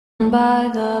by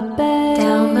the bay,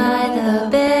 down by the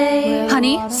bay.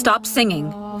 Honey, stop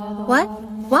singing. What?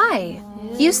 Why?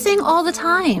 You sing all the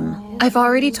time. I've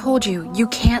already told you, you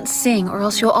can't sing or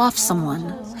else you'll off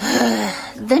someone.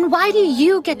 Then why do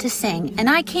you get to sing and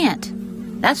I can't?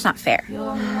 That's not fair.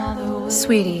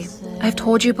 Sweetie, I've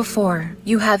told you before,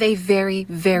 you have a very,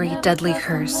 very deadly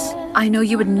curse. I know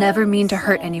you would never mean to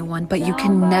hurt anyone, but you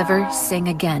can never sing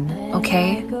again,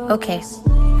 okay? Okay.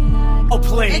 Oh,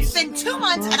 please. It's been 2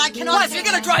 months and I cannot... What, you're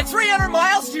gonna drive 300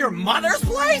 miles to your mother's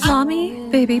place? Mommy,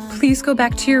 baby, please go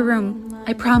back to your room.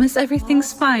 I promise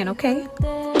everything's fine, okay?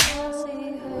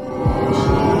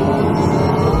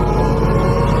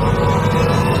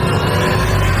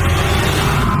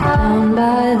 Down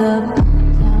by the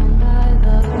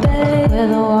bay, where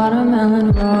the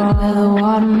watermelon grows, where the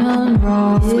watermelon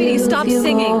grows. Sweetie, stop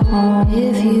singing.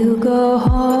 If you go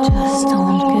home, just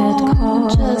don't get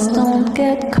caught, just don't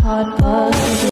get caught, but